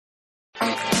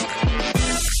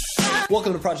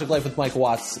Welcome to Project Life with Mike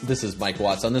Watts. This is Mike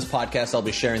Watts. On this podcast, I'll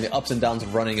be sharing the ups and downs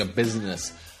of running a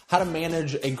business, how to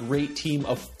manage a great team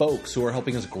of folks who are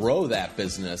helping us grow that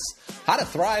business, how to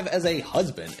thrive as a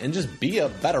husband and just be a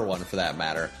better one for that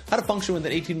matter, how to function with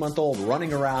an 18-month-old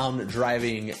running around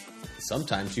driving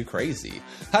sometimes you crazy,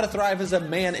 how to thrive as a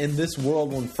man in this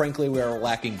world when frankly we are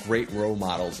lacking great role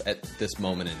models at this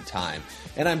moment in time.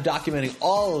 And I'm documenting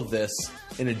all of this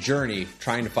in a journey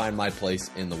trying to find my place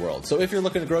in the world. So if you're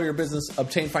looking to grow your business,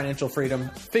 obtain financial freedom,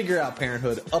 figure out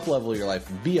parenthood, up-level your life,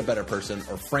 be a better person,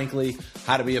 or frankly,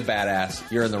 how to be a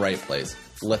badass, you're in the right place.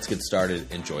 Let's get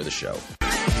started. Enjoy the show.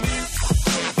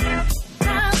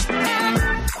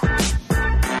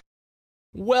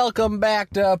 Welcome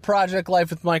back to Project Life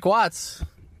with Mike Watts.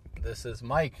 This is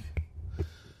Mike.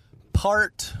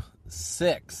 Part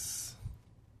 6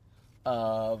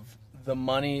 of the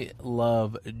Money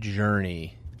Love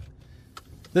Journey.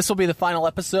 This will be the final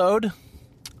episode,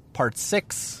 Part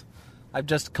 6. I've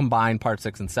just combined Part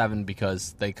 6 and 7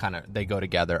 because they go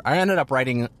together. I ended up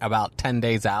writing about 10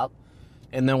 days out,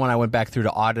 and then when I went back through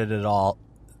to audit it all,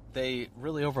 they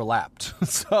really overlapped.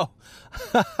 So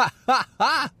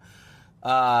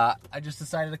I just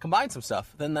decided to combine some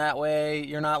stuff. Then that way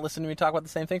you're not listening to me talk about the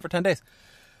same thing for 10 days.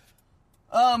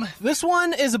 This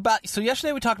one is about, so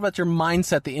yesterday we talked about your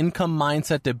mindset, the income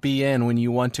mindset to be in when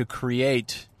you want to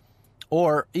create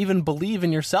or even believe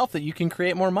in yourself that you can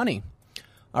create more money.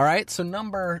 All right. So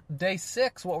day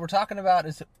 6, what we're talking about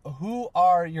is who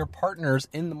are your partners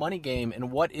in the money game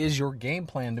and what is your game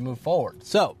plan to move forward?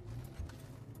 So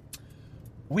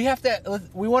we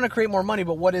want to create more money,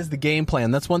 but what is the game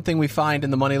plan? That's one thing we find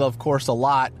in the Money Love course a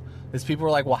lot is people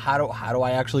are like, well, how do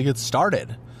I actually get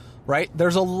started? Right?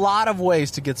 There's a lot of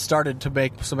ways to get started to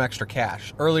make some extra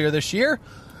cash. Earlier this year,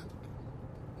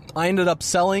 I ended up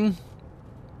selling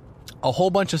a whole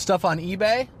bunch of stuff on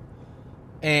eBay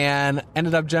and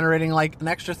ended up generating like an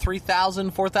extra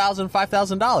 $3,000, $4,000,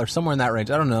 $5,000, somewhere in that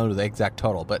range. I don't know the exact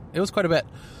total, but it was quite a bit.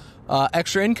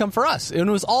 Extra income for us. And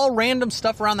it was all random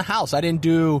stuff around the house. I didn't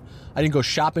go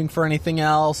shopping for anything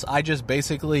else. I just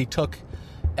basically took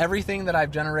everything that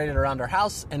I've generated around our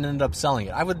house and ended up selling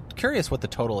it. I was curious what the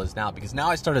total is now because now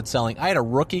I started selling. I had a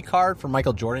rookie card for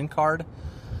Michael Jordan card.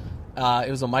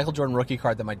 It was a Michael Jordan rookie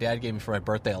card that my dad gave me for my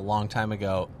birthday a long time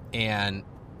ago, and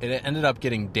it ended up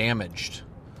getting damaged.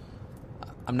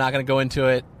 I'm not going to go into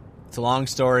it. It's a long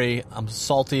story. I'm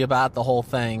salty about the whole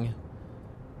thing.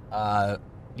 And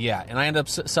I ended up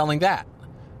selling that.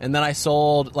 And then I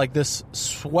sold like this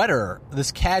sweater,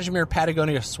 this cashmere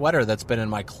Patagonia sweater that's been in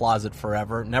my closet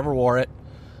forever. Never wore it.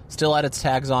 Still had its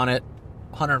tags on it.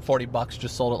 $140,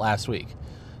 just sold it last week.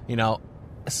 You know,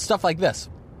 stuff like this.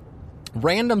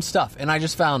 Random stuff. And I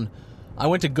just found, I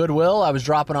went to Goodwill. I was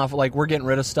dropping off, like, we're getting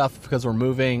rid of stuff because we're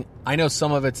moving. I know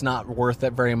some of it's not worth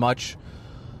it very much.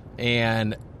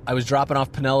 And I was dropping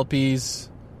off Penelope's,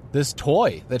 this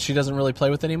toy that she doesn't really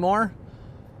play with anymore.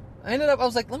 I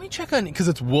was like, let me check on it, because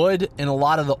it's wood, and a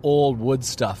lot of the old wood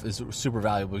stuff is super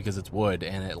valuable because it's wood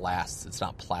and it lasts. It's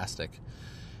not plastic.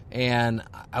 And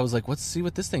I was like, let's see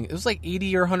what this thing, it was like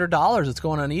 $80 or $100 it's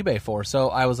going on eBay for. So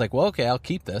I was like, well, okay, I'll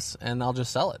keep this and I'll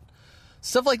just sell it.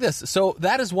 Stuff like this. So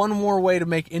that is one more way to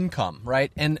make income,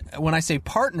 right? And when I say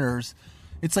partners,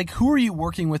 it's like, who are you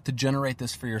working with to generate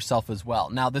this for yourself as well?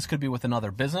 Now, this could be with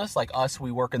another business. Like us,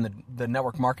 we work in the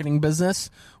network marketing business.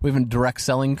 We have a direct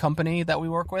selling company that we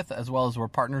work with, as well as we're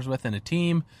partners with in a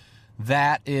team.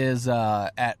 That is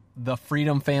at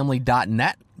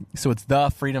thefreedomfamily.net. So it's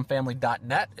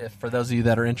thefreedomfamily.net, for those of you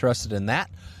that are interested in that.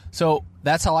 So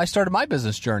that's how I started my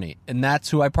business journey, and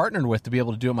that's who I partnered with to be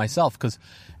able to do it myself, because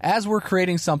as we're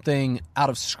creating something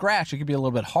out of scratch, it can be a little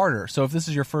bit harder. So if this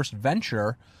is your first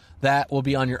venture that will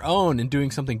be on your own and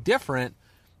doing something different,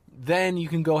 then you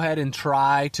can go ahead and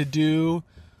try to do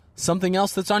something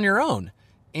else that's on your own.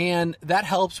 And that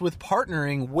helps with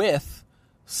partnering with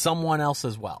someone else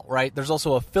as well, right? There's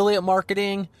also affiliate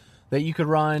marketing that you could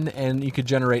run, and you could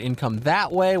generate income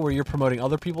that way, where you're promoting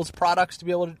other people's products to be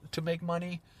able to make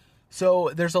money. So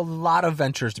there's a lot of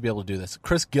ventures to be able to do this.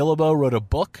 Chris Guillebeau wrote a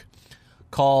book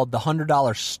called The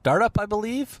 $100 Startup, I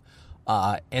believe.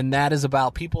 And that is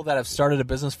about people that have started a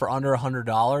business for under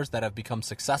 $100 that have become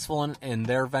successful in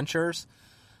their ventures.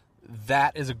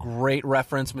 That is a great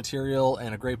reference material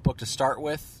and a great book to start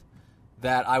with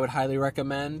that I would highly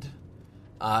recommend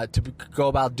to go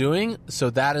about doing. So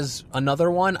that is another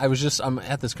one. I'm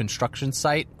at this construction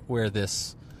site where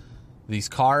these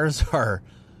cars are.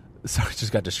 So I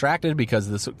just got distracted because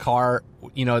this car,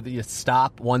 you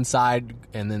stop one side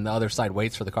and then the other side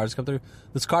waits for the cars to come through.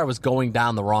 This car was going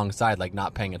down the wrong side, like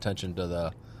not paying attention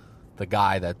to the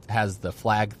guy that has the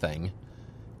flag thing.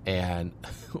 and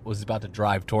was about to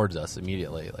drive towards us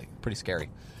immediately. Like, pretty scary.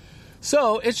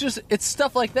 So it's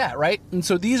stuff like that, right? And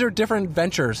so these are different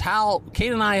ventures. How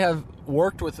Kate and I have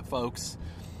worked with the folks.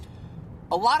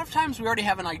 A lot of times we already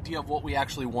have an idea of what we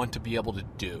actually want to be able to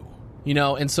do,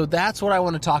 and so that's what I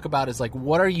want to talk about is like,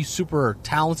 what are you super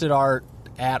talented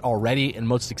at already and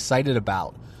most excited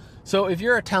about? So if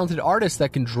you're a talented artist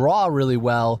that can draw really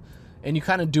well and you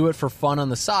kind of do it for fun on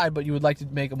the side, but you would like to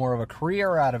make more of a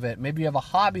career out of it, maybe you have a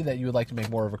hobby that you would like to make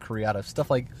more of a career out of,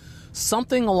 stuff like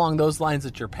something along those lines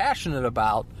that you're passionate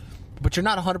about, but you're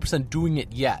not 100% doing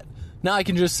it yet. Now I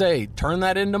can just say, turn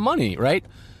that into money, right?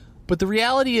 But the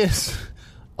reality is,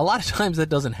 a lot of times that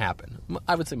doesn't happen.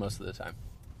 I would say most of the time.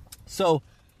 So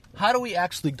how do we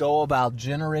actually go about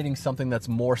generating something that's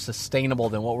more sustainable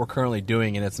than what we're currently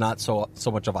doing, and it's not so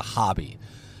much of a hobby?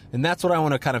 And that's what I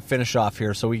want to kind of finish off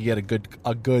here so we get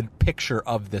a good picture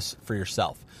of this for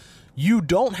yourself. You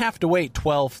don't have to wait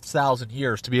 12,000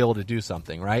 years to be able to do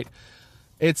something, right?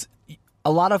 It's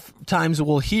a lot of times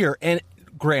we'll hear, and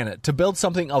granted, to build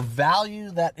something of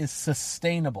value that is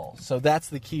sustainable. So that's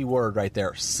the key word right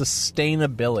there,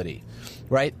 sustainability,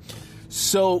 right?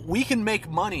 So we can make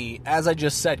money, as I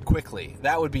just said, quickly.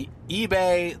 That would be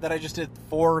eBay that I just did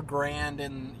 $4,000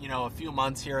 in, a few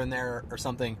months here and there or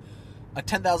something. A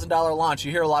 $10,000 launch.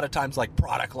 You hear a lot of times like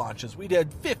product launches. We did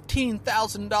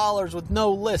 $15,000 with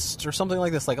no lists or something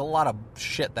like this, like a lot of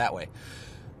shit that way.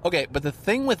 Okay, but the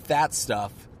thing with that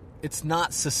stuff, it's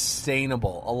not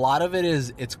sustainable. A lot of it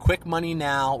is, it's quick money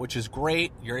now, which is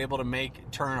great. You're able to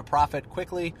turn a profit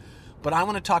quickly, but I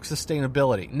want to talk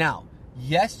sustainability. Now,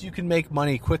 yes, you can make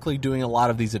money quickly doing a lot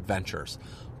of these adventures,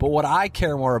 but what I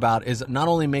care more about is not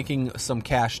only making some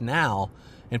cash now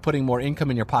and putting more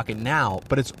income in your pocket now,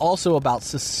 but it's also about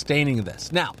sustaining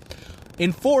this. Now,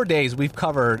 in 4 days, we've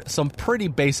covered some pretty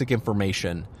basic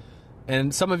information,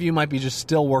 and some of you might be just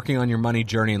still working on your money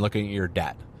journey and looking at your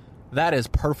debt. That is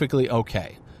perfectly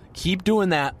okay. Keep doing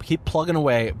that, keep plugging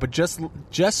away, but just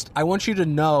I want you to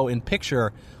know and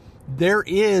picture there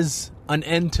is an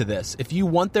end to this. If you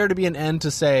want there to be an end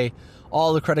to, say,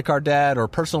 all the credit card debt or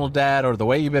personal debt or the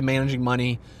way you've been managing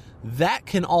money, that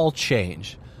can all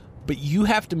change. But you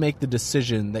have to make the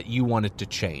decision that you want it to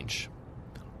change.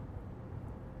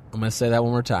 I'm going to say that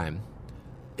one more time.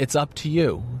 It's up to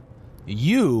you.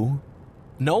 You,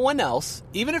 no one else,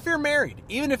 even if you're married,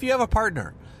 even if you have a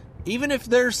partner, even if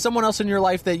there's someone else in your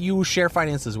life that you share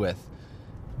finances with.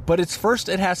 But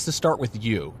it has to start with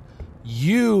you.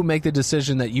 You make the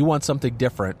decision that you want something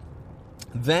different.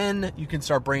 Then you can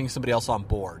start bringing somebody else on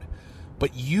board.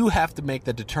 But you have to make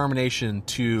the determination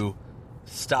to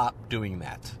stop doing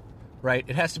that. Right?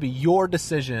 It has to be your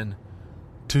decision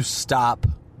to stop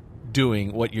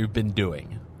doing what you've been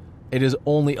doing. It is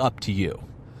only up to you.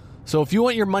 So if you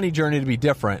want your money journey to be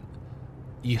different,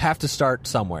 you have to start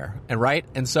somewhere.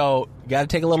 And so you got to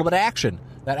take a little bit of action.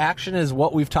 That action is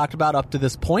what we've talked about up to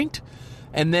this point.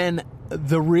 And then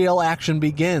the real action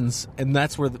begins. And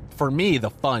that's where, for me, the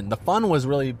fun was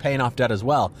really paying off debt as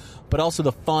well. But also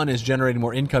the fun is generating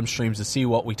more income streams to see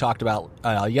what we talked about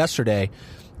yesterday,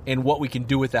 and what we can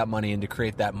do with that money and to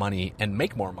create that money and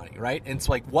make more money, right? And it's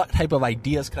like, what type of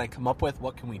ideas can I come up with?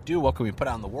 What can we do? What can we put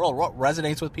out in the world? What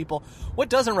resonates with people? What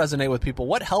doesn't resonate with people?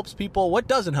 What helps people? What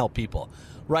doesn't help people,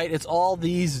 right? It's all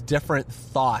these different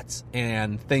thoughts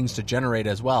and things to generate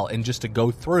as well, and just to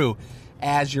go through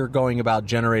as you're going about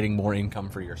generating more income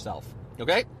for yourself,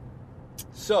 okay?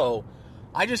 So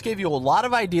I just gave you a lot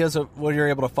of ideas of what you're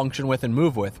able to function with and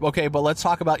move with. Okay, but let's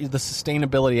talk about the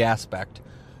sustainability aspect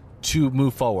to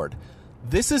move forward.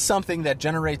 This is something that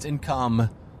generates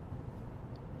income,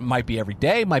 might be every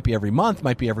day, might be every month,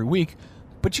 might be every week,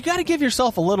 but you got to give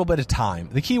yourself a little bit of time.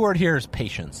 The key word here is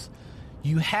patience.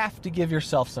 You have to give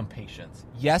yourself some patience.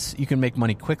 Yes, you can make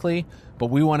money quickly,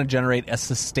 but we want to generate a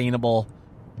sustainable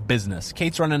business.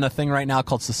 Kate's running a thing right now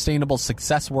called Sustainable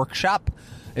Success Workshop.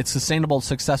 It's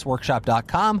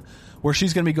sustainablesuccessworkshop.com, where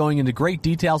she's going to be going into great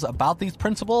details about these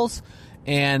principles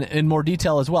and in more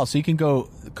detail as well. So you can go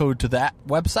to that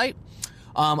website.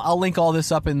 I'll link all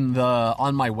this up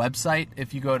on my website.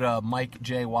 If you go to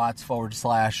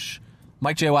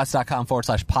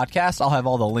MikeJWatts.com/podcast, I'll have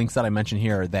all the links that I mentioned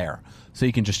here there. So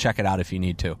you can just check it out if you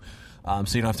need to.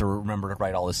 So you don't have to remember to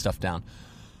write all this stuff down.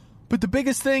 But the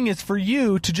biggest thing is, for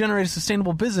you to generate a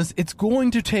sustainable business, it's going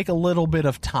to take a little bit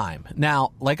of time.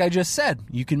 Now, like I just said,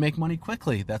 you can make money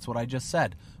quickly. That's what I just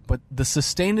said. But the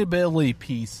sustainability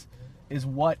piece is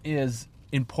what is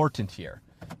important here.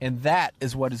 And that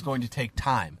is what is going to take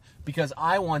time, because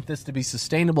I want this to be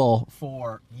sustainable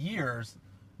for years,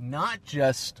 not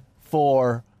just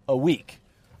for a week.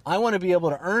 I want to be able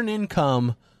to earn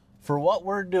income for what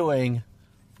we're doing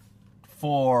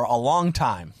for a long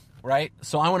time, right?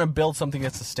 So I want to build something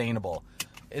that's sustainable.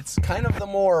 It's kind of the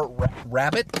more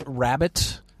rabbit,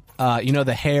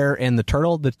 the hare and the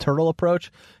turtle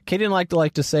approach. Katie and I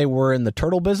like to say we're in the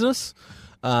turtle business,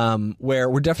 where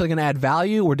we're definitely going to add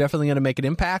value. We're definitely going to make an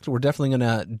impact. We're definitely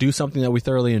going to do something that we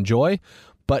thoroughly enjoy.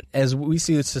 But as we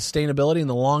see the sustainability and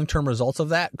the long-term results of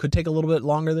that could take a little bit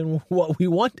longer than what we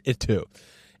want it to.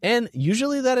 And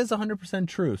usually that is 100%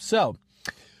 true. So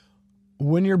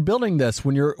when you're building this,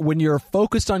 when you're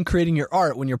focused on creating your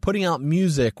art, when you're putting out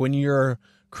music, when you're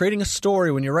creating a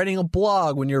story, when you're writing a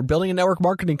blog, when you're building a network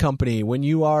marketing company, when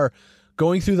you are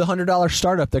going through the $100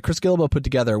 startup that Chris Gilbo put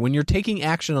together, when you're taking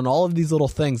action on all of these little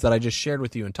things that I just shared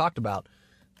with you and talked about,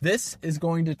 this is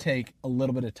going to take a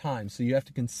little bit of time. So you have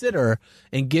to consider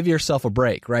and give yourself a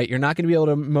break, right? You're not going to be able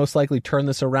to most likely turn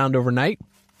this around overnight.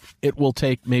 It will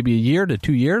take maybe a year to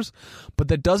 2 years, but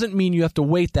that doesn't mean you have to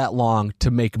wait that long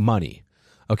to make money,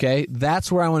 okay?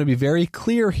 That's where I want to be very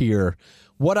clear here.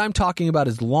 What I'm talking about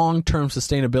is long-term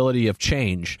sustainability of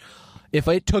change. If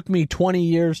it took me 20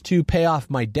 years to pay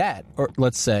off my debt, or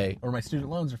let's say, or my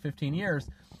student loans are 15 years,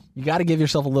 you got to give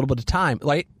yourself a little bit of time.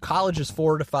 Like college is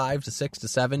 4 to 5 to 6 to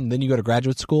 7, then you go to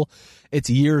graduate school. It's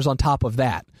years on top of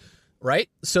that, right?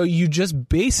 So you just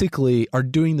basically are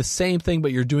doing the same thing,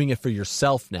 but you're doing it for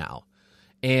yourself now.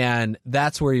 And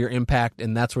that's where your impact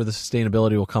and that's where the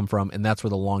sustainability will come from. And that's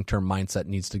where the long-term mindset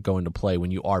needs to go into play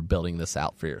when you are building this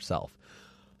out for yourself.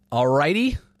 All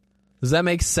righty. Does that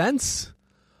make sense?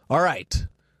 All right.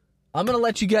 I'm going to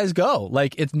let you guys go.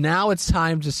 Like it's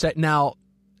time to set. Now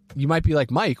you might be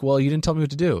like, Mike, well, you didn't tell me what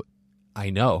to do. I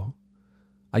know.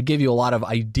 I gave you a lot of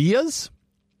ideas,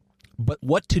 but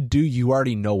what to do, you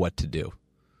already know what to do.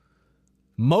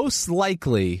 Most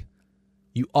likely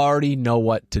you already know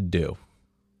what to do.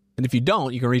 And if you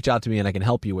don't, you can reach out to me and I can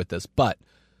help you with this. But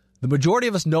the majority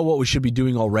of us know what we should be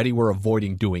doing already. We're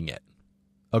avoiding doing it.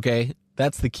 Okay?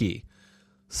 That's the key.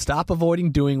 Stop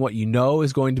avoiding doing what you know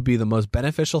is going to be the most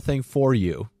beneficial thing for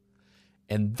you.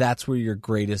 And that's where your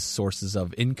greatest sources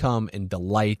of income and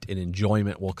delight and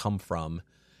enjoyment will come from,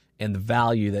 and the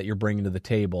value that you're bringing to the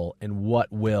table and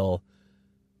what will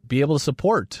be able to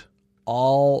support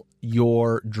all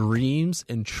your dreams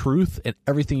and truth and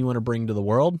everything you want to bring to the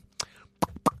world.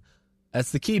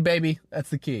 That's the key, baby. That's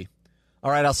the key.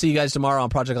 All right, I'll see you guys tomorrow on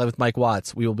Project Life with Mike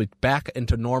Watts. We will be back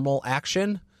into normal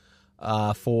action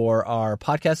for our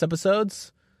podcast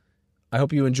episodes. I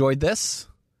hope you enjoyed this,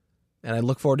 and I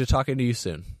look forward to talking to you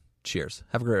soon. Cheers.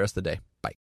 Have a great rest of the day.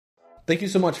 Bye. Thank you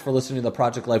so much for listening to the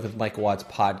Project Life with Mike Watts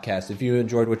podcast. If you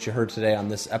enjoyed what you heard today on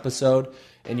this episode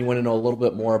and you want to know a little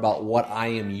bit more about what I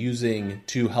am using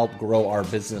to help grow our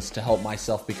business, to help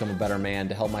myself become a better man,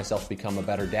 to help myself become a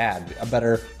better dad, a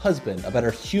better husband, a better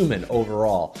human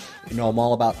overall, I'm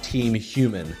all about team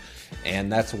human.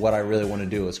 And that's what I really want to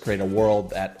do, is create a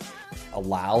world that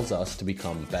allows us to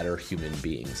become better human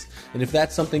beings. And if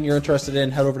that's something you're interested in,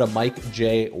 head over to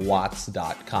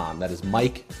MikeJWatts.com. That is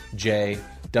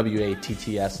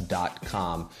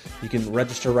MikeJWatts.com. You can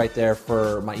register right there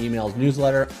for my emails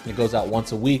newsletter. It goes out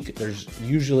once a week. There's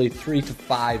usually 3 to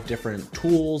 5 different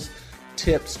tools,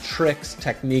 tips, tricks,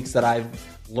 techniques that I've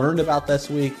learned about this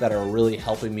week that are really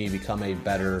helping me become a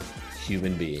better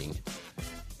human being.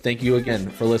 Thank you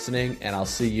again for listening, and I'll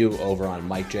see you over on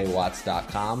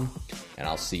MikeJWatts.com, and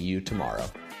I'll see you tomorrow.